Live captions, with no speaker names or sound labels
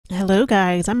Hello,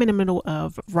 guys. I'm in the middle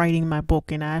of writing my book,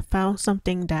 and I found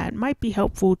something that might be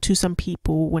helpful to some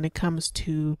people when it comes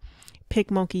to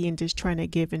PicMonkey and just trying to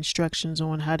give instructions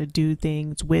on how to do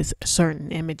things with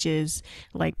certain images,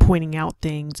 like pointing out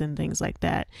things and things like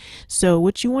that. So,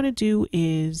 what you want to do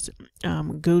is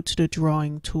go to the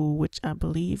drawing tool, which I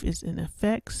believe is in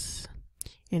effects,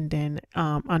 and then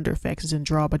under effects is in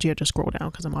draw, but you have to scroll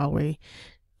down because I'm all the way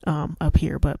up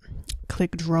here. But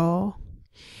click draw,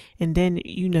 and then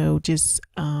just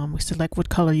select what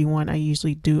color you want. I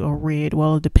usually do a red.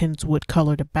 Well, it depends what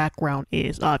color the background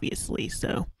is, obviously.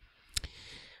 So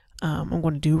I'm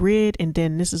going to do red, and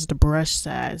then this is the brush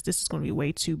size. This is going to be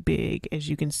way too big, as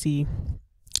you can see.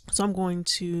 So I'm going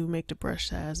to make the brush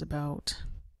size about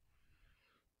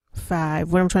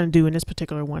 5. What I'm trying to do in this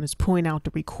particular one is point out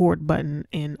the record button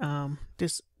in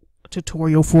this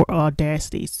tutorial for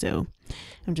Audacity. So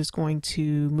I'm just going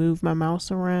to move my mouse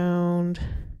around.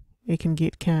 It can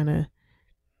get kind of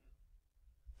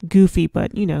goofy,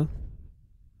 but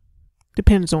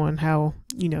depends on how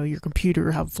your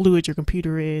computer, how fluid your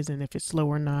computer is, and if it's slow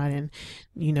or not, and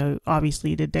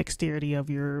obviously the dexterity of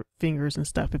your fingers and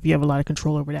stuff, if you have a lot of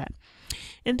control over that.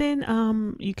 And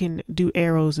then you can do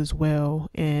arrows as well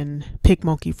in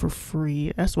PicMonkey for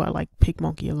free. That's why I like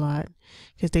PicMonkey a lot,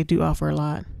 because they do offer a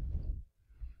lot.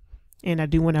 And I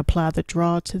do want to apply the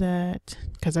draw to that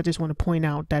because I just want to point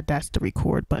out that that's the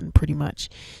record button pretty much.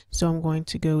 So I'm going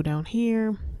to go down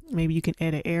here. Maybe you can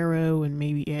add an arrow and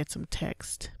maybe add some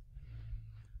text.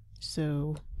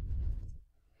 So,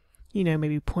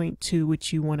 maybe point to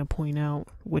what you want to point out,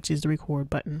 which is the record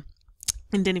button.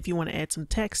 And then if you want to add some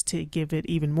text to give it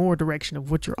even more direction of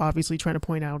what you're obviously trying to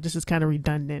point out, this is kind of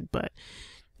redundant, but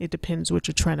it depends what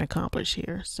you're trying to accomplish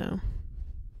here. So.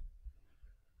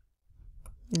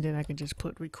 And then I can just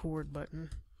put record button.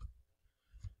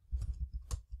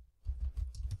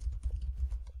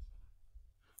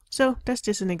 So that's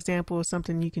just an example of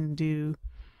something you can do.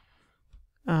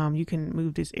 You can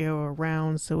move this arrow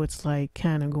around so it's like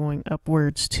kind of going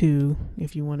upwards too,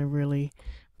 if you want to really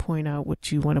point out what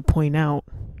you want to point out.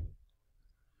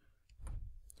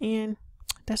 And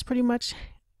that's pretty much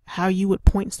how you would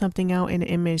point something out in an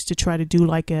image to try to do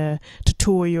like a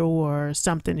tutorial or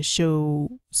something to show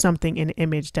something in an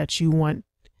image that you want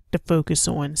to focus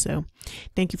on. So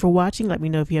thank you for watching. Let me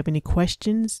know if you have any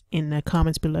questions in the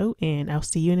comments below, and I'll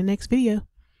see you in the next video.